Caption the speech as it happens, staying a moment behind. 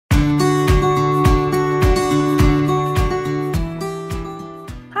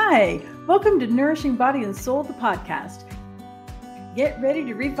Hi, welcome to Nourishing Body and Soul, the podcast. Get ready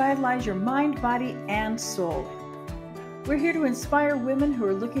to revitalize your mind, body, and soul. We're here to inspire women who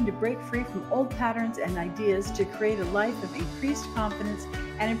are looking to break free from old patterns and ideas to create a life of increased confidence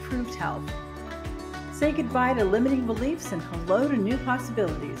and improved health. Say goodbye to limiting beliefs and hello to new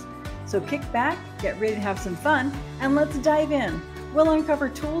possibilities. So kick back, get ready to have some fun, and let's dive in. We'll uncover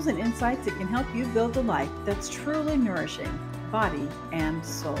tools and insights that can help you build a life that's truly nourishing, body and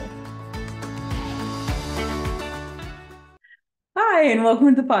soul. Hi, and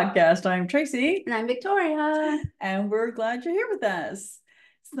welcome to the podcast. I'm Tracy. And I'm Victoria. And we're glad you're here with us.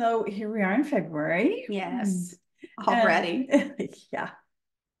 So here we are in February. Yes. Already. Yeah.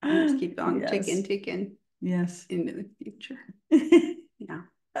 Let's keep on Yes. ticking. Yes. Into the future. Yeah.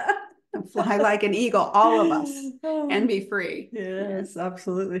 And fly like an eagle, all of us, and be free. Yes,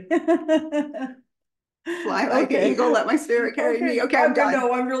 absolutely. Fly like an eagle, let my spirit carry me. Okay, I'm done.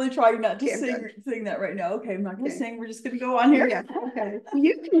 No, I'm really trying not to sing that right now. Okay, I'm not going to sing. We're just going to go on here. Yeah, okay.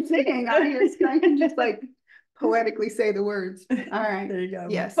 You can sing. I can just like poetically say the words. All right. There you go.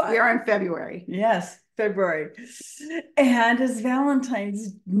 Yes, we are in February. Yes, February. And it's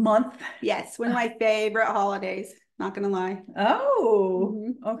Valentine's month. Yes, one of my favorite holidays. Not gonna lie.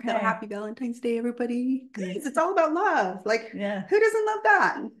 Oh, okay. So happy Valentine's Day, everybody. Guys, it's all about love. Like, yeah. Who doesn't love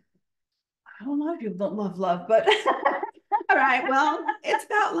that? A lot of people don't love love, but all right. Well, it's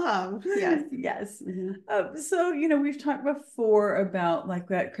about love. Yes. Yes. So, we've talked before about like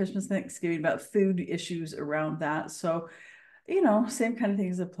that Christmas, Thanksgiving, about food issues around that. So, same kind of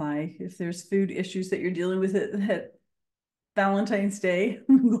things apply. If there's food issues that you're dealing with at Valentine's Day,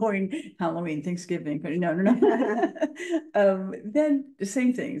 going Halloween, Thanksgiving, no. Then the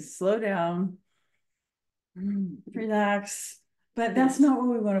same things, slow down, relax. But that's not what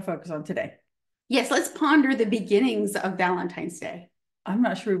we want to focus on today. Yes, let's ponder the beginnings of Valentine's Day. I'm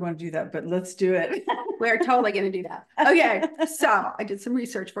not sure we want to do that, but let's do it. We're totally going to do that. Okay, so I did some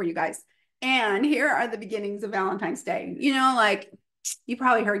research for you guys. And here are the beginnings of Valentine's Day. Like you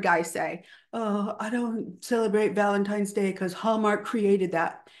probably heard guys say, oh, I don't celebrate Valentine's Day because Hallmark created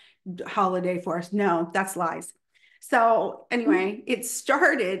that holiday for us. No, that's lies. So anyway, it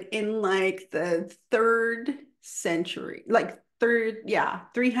started in like the 3rd century,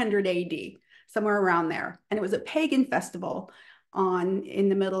 300 AD, somewhere around there. And it was a pagan festival in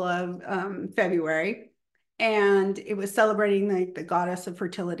the middle of February. And it was celebrating like the goddess of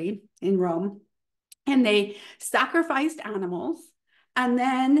fertility in Rome. And they sacrificed animals. And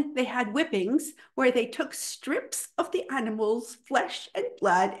then they had whippings where they took strips of the animal's flesh and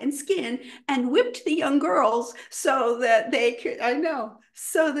blood and skin and whipped the young girls so that they could,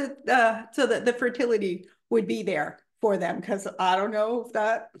 so that the fertility would be there for them. Because I don't know if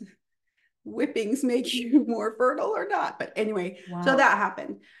that whippings make you more fertile or not. But anyway, wow. So that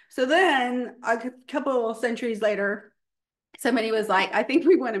happened. So then a couple of centuries later, somebody was like, I think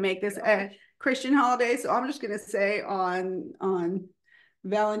we want to make this a Christian holiday. So I'm just going to say on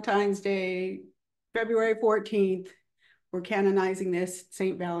Valentine's Day, February 14th, we're canonizing this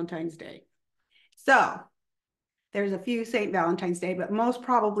St. Valentine's Day. So there's a few St. Valentine's Day, but most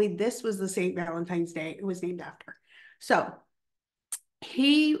probably this was the St. Valentine's Day it was named after. So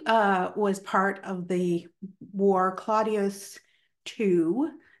he was part of the war. Claudius II,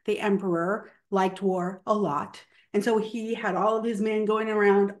 the emperor, liked war a lot. And so he had all of his men going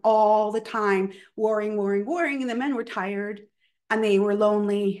around all the time, warring. And the men were tired and they were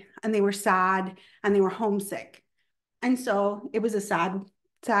lonely and they were sad and they were homesick. And so it was a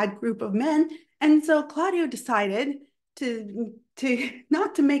sad group of men. And so Claudio decided to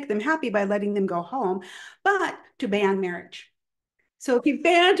not to make them happy by letting them go home, but to ban marriage. So if you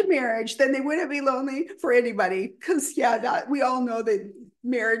banned marriage, then they wouldn't be lonely for anybody. Because we all know that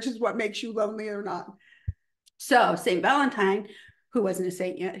marriage is what makes you lonely or not. So St. Valentine, who wasn't a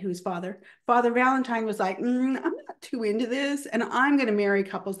saint yet, who's Father Valentine was like, I'm not too into this, and I'm going to marry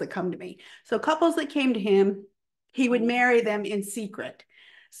couples that come to me. So couples that came to him, he would marry them in secret.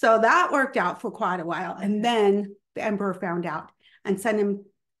 So that worked out for quite a while. And then the emperor found out and sent him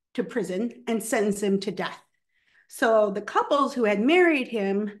to prison and sentenced him to death. So the couples who had married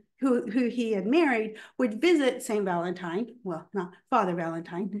him, who he had married, would visit St. Valentine, well, not Father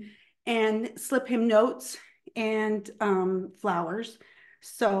Valentine, and slip him notes and flowers,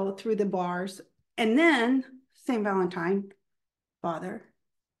 so through the bars. And then St. Valentine,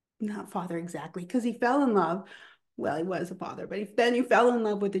 not father exactly, because he fell in love. Well, he was a father, but then he fell in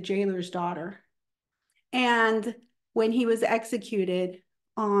love with the jailer's daughter. And when he was executed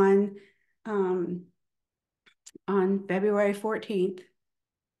on February 14th,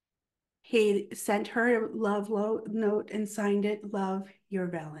 he sent her a love note and signed it, "Love, your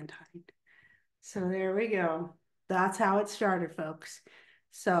Valentine." So there we go. That's how it started, folks.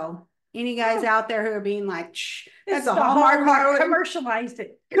 So any guys out there who are being like, "Shh, that's a Hallmark commercialized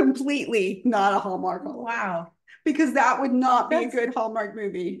it completely not a Hallmark." Wow. Because that would not be a good Hallmark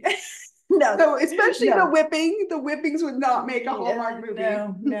movie. No. So especially the whippings would not make a Hallmark movie.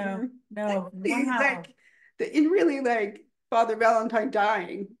 No. Wow. Like, and really, like, Father Valentine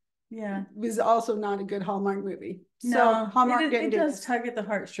dying was also not a good Hallmark movie. So Hallmark it does tug at the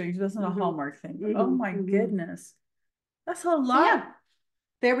heartstrings. It wasn't a Hallmark thing. Oh my goodness. That's a lot. Yeah.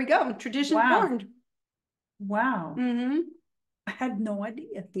 There we go. Tradition formed. Wow. I had no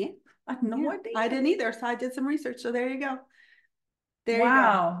idea. Yeah. I had no idea. I didn't either. So I did some research. So there you go. There you go.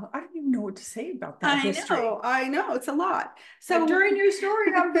 I don't even know what to say about that history. I know. It's a lot. So during your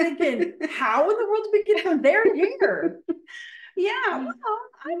story, I'm thinking, how in the world did we get from there to here? Yeah, well,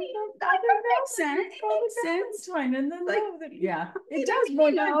 I mean, that makes sense. It makes sense. And then, like, it does.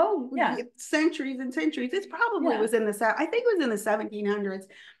 You know, centuries and centuries. It probably was in the, I think it was in the 1700s.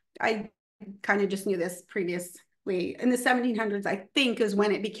 I kind of just knew this previously. In the 1700s, I think, is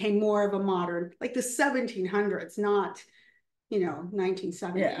when it became more of a modern, like the 1700s, not,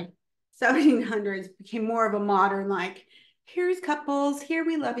 1970. 1700s became more of a modern, like, here's couples, here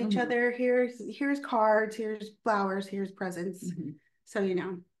we love each other, here's cards, here's flowers, here's presents. So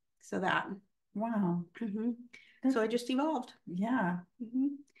so that. Wow. So it just evolved.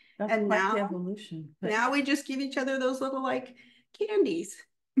 That's and quite the evolution. Now we just give each other those little, like, candies.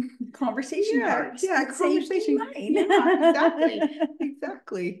 Conversation cards. Yeah, conversation.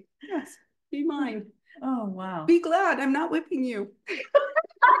 Exactly. Yes, be mine. Oh wow. Be glad I'm not whipping you.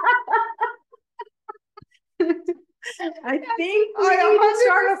 I think we need to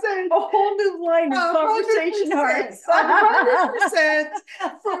start a whole new line of conversation hearts. 100%.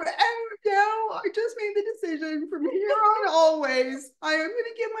 From now, I just made the decision from here on always. I am going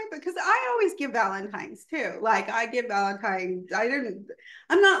to give because I always give Valentine's too. Like, I give Valentine's.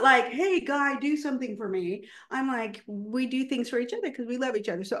 I'm not like, hey, guy, do something for me. I'm like, we do things for each other because we love each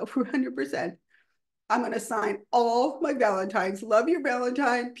other. So for 100%. I'm going to sign all my Valentines. Love your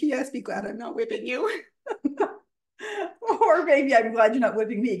Valentine. P.S. Be glad I'm not whipping you. Or maybe I'm glad you're not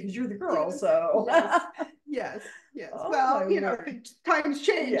whipping me because you're the girl. So yes. Oh, well, times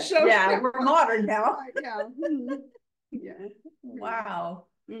change. Yeah, so we're modern now. Wow.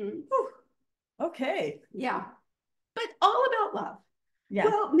 Okay. Yeah. But all about love. Yeah.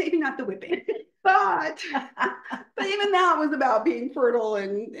 Well, maybe not the whipping, but even that was about being fertile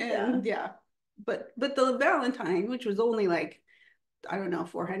and But the Valentine, which was only like, I don't know,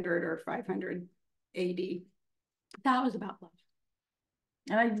 400 or 500 AD, that was about love.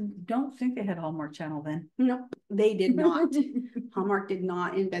 And I don't think they had Hallmark Channel then. Nope, they did not. Hallmark did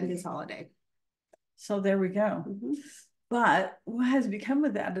not invent this holiday. So there we go. But what has become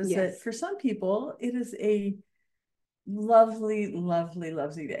of that is that for some people, it is a lovely, lovely,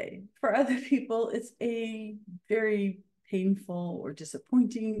 lovely day. For other people, it's a very painful or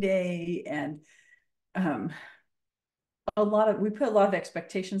disappointing day. And we put a lot of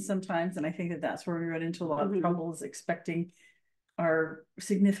expectations sometimes, and I think that that's where we run into a lot of trouble, is expecting our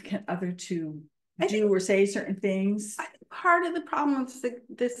significant other to do or say certain things. I think part of the problem with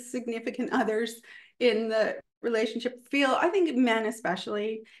this significant others in the relationship I think men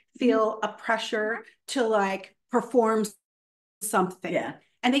especially feel a pressure to, like, perform something.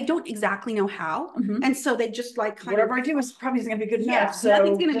 And they don't exactly know how. And so they just, like, whatever I do is probably isn't going to be good enough. So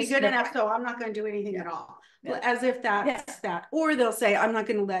nothing's going to be good enough. So I'm not going to do anything at all. As if that's that. Or they'll say, I'm not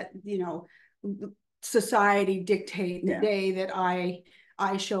going to let, society dictate the day that I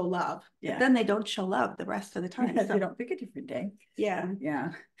show love. But then they don't show love the rest of the time. So they don't pick a different day.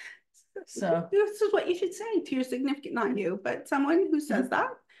 So this is what you should say to your significant, not you, but someone who says that.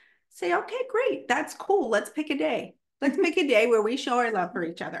 Say, okay, great. That's cool. Let's pick a day. Let's pick a day where we show our love for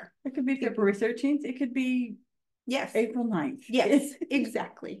each other. It could be February 13th. It could be April 9th. Yes,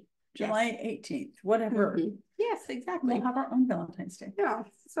 exactly. July 18th, whatever. Yes, exactly. We'll have our own Valentine's Day. Yeah,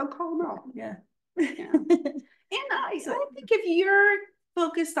 so call them out. And I think if you're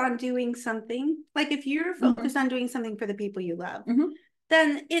focused on doing something, like if you're focused on doing something for the people you love,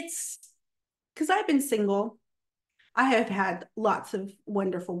 then it's, because I've been single, I have had lots of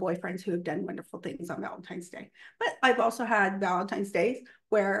wonderful boyfriends who have done wonderful things on Valentine's Day, but I've also had Valentine's Days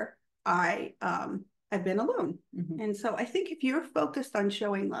where I've been alone. And so I think if you're focused on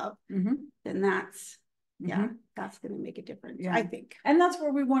showing love, then that's that's going to make a difference, I think. And that's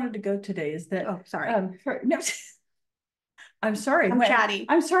where we wanted to go today, is that I'm sorry. I'm sorry. I'm chatty.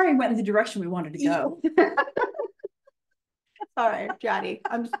 I'm sorry I went in the direction we wanted to go. All right, chatty.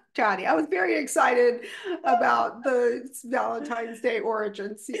 I'm chatty. I was very excited about the Valentine's Day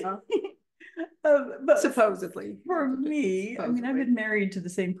origins, But supposedly. for me, I mean, I've been married to the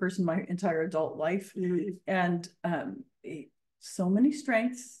same person my entire adult life, and so many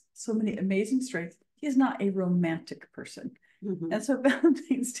strengths, so many amazing strengths. He's not a romantic person, and so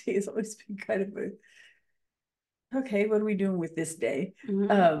Valentine's Day has always been kind of a, okay, what are we doing with this day?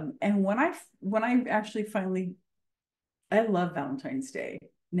 And when I actually finally, I love Valentine's Day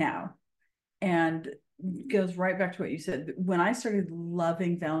now, and goes right back to what you said. When I started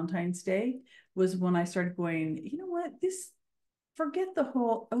loving Valentine's Day was when I started going, you know what, forget the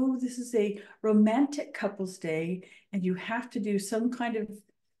whole, oh, this is a romantic couples day and you have to do some kind of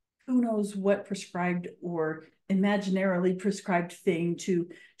who knows what prescribed or imaginarily prescribed thing to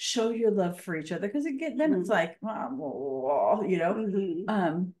show your love for each other, because then it's like,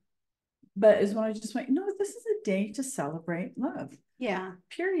 but is when I just went, no, this is a day to celebrate love,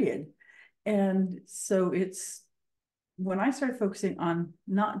 period. And so it's when I started focusing on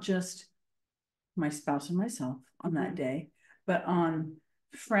not just my spouse and myself on that day, but on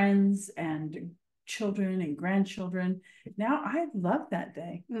friends and children and grandchildren. Now I love that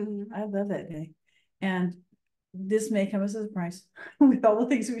day. I love that day. And this may come as a surprise with all the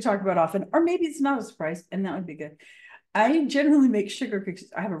things we talk about often, or maybe it's not a surprise, and that would be good. I generally make sugar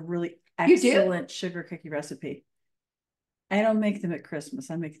cookies. I have a really excellent sugar cookie recipe. I don't make them at Christmas.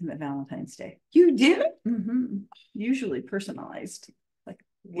 I make them at Valentine's Day. You do? Usually personalized, like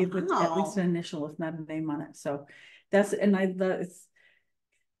with at least an initial, if not a name on it. So and I love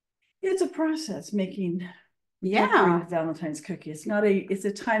it's a process making Valentine's cookie. It's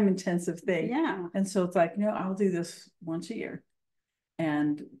a time intensive thing. And so it's like, no, I'll do this once a year.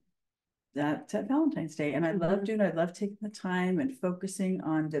 And that's at Valentine's Day. And I love taking the time and focusing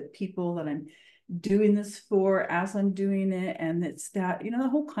on the people that I'm doing this for as I'm doing it. And it's that, the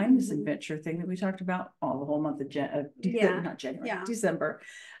whole kindness adventure thing that we talked about all the whole month of December.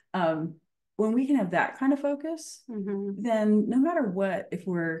 When we can have that kind of focus, then no matter what, if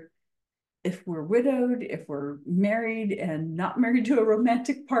we're widowed, if we're married and not married to a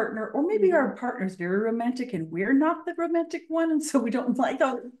romantic partner, or maybe our partner's very romantic and we're not the romantic one, and so we don't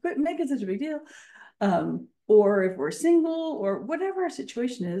make it such a big deal. Or if we're single or whatever our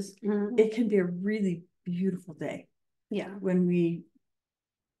situation is, it can be a really beautiful day. When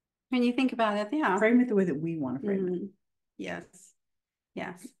you think about it, frame it the way that we want to frame it. Yes.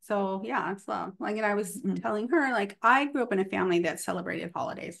 So it's love. Like, and I was telling her, like, I grew up in a family that celebrated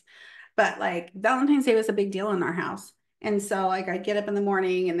holidays, but like Valentine's Day was a big deal in our house. And so like I'd get up in the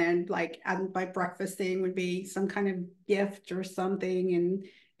morning and then like my breakfast thing would be some kind of gift or something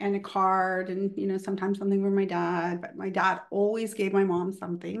and a card and, sometimes something from my dad, but my dad always gave my mom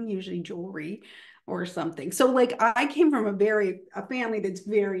something, usually jewelry or something. So like I came from a family that's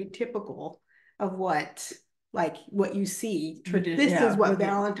very typical of what you see. This is what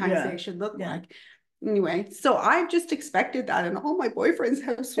Valentine's Day should look like. Anyway, so I just expected that, and all my boyfriends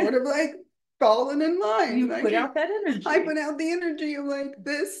have sort of like fallen in line. You put out that energy. I put out the energy of like,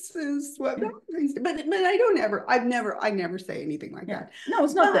 this is what Valentine's Day. But I never say anything like that. No,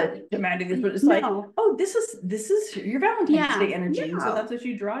 it's not that demanding this, but it's like, oh, this is your Valentine's Day energy. So that's what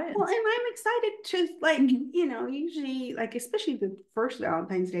you draw in. Well, and I'm excited to like, usually like, especially the first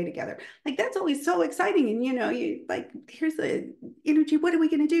Valentine's Day together, like that's always so exciting. And you like, here's the energy. What are we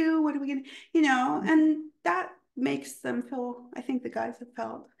going to do? What are we going to, and that makes them feel, I think the guys have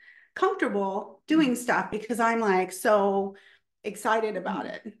felt comfortable doing stuff because I'm like so excited about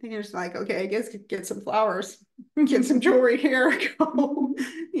it. And you're just like, okay, I guess get some flowers, get some jewelry here, go,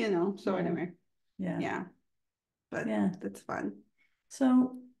 so anyway. But that's fun.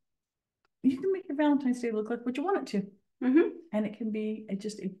 So you can make your Valentine's Day look like what you want it to. And it can be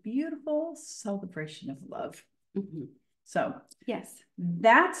just a beautiful celebration of love. So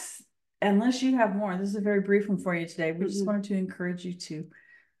that's, unless you have more, this is a very brief one for you today. We just wanted to encourage you to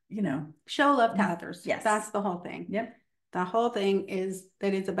show love to others. Yes. That's the whole thing. Yep. The whole thing is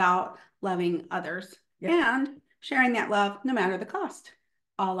that it's about loving others and sharing that love no matter the cost,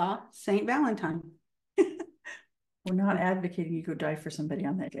 a la St. Valentine. We're not advocating you go die for somebody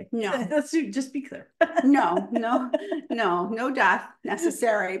on that day. No. Let's just be clear. No death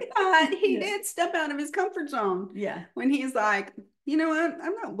necessary. But he did step out of his comfort zone. When he's like, you know what?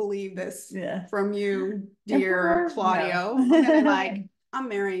 I'm not believe this from you, dear Claudio. No. I'm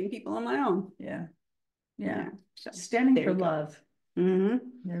marrying people on my own. So, standing for love. There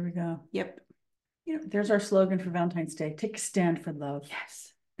we go. Yep. There's our slogan for Valentine's Day. Take a stand for love.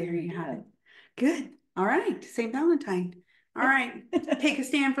 Yes. There you have it. Good. All right. St. Valentine. All right. Take a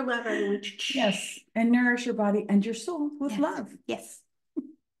stand for love, everyone. Yes. And nourish your body and your soul with love. Yes.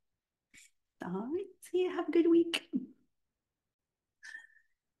 All right. See you. Have a good week.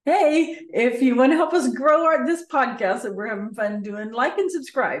 Hey, if you want to help us grow this podcast that we're having fun doing, like and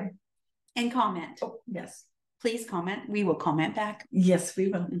subscribe. And comment. Oh, yes. Please comment. We will comment back. Yes, we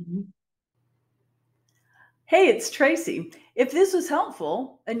will. Mm-hmm. Hey, it's Tracy. If this was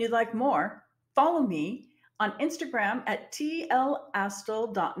helpful and you'd like more, follow me on Instagram at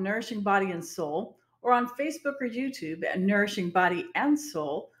tlastel.nourishingbodyansoul, or on Facebook or YouTube at Nourishing Body and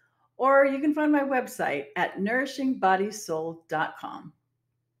Soul, or you can find my website at nourishingbodyssoul.com.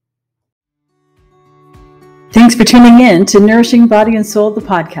 Thanks for tuning in to Nourishing Body and Soul, the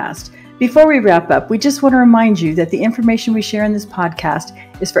podcast. Before we wrap up, we just want to remind you that the information we share in this podcast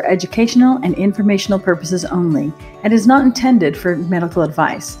is for educational and informational purposes only and is not intended for medical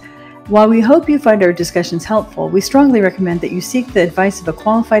advice. While we hope you find our discussions helpful, we strongly recommend that you seek the advice of a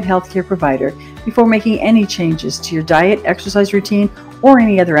qualified healthcare provider before making any changes to your diet, exercise routine, or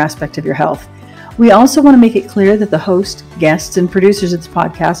any other aspect of your health. We also want to make it clear that the host, guests, and producers of this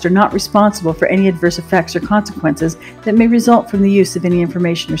podcast are not responsible for any adverse effects or consequences that may result from the use of any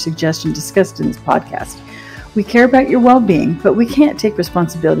information or suggestion discussed in this podcast. We care about your well-being, but we can't take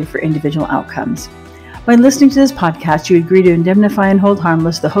responsibility for individual outcomes. By listening to this podcast, you agree to indemnify and hold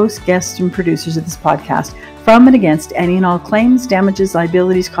harmless the host, guests, and producers of this podcast from and against any and all claims, damages,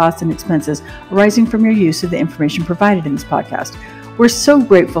 liabilities, costs, and expenses arising from your use of the information provided in this podcast. We're so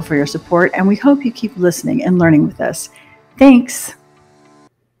grateful for your support, and we hope you keep listening and learning with us. Thanks.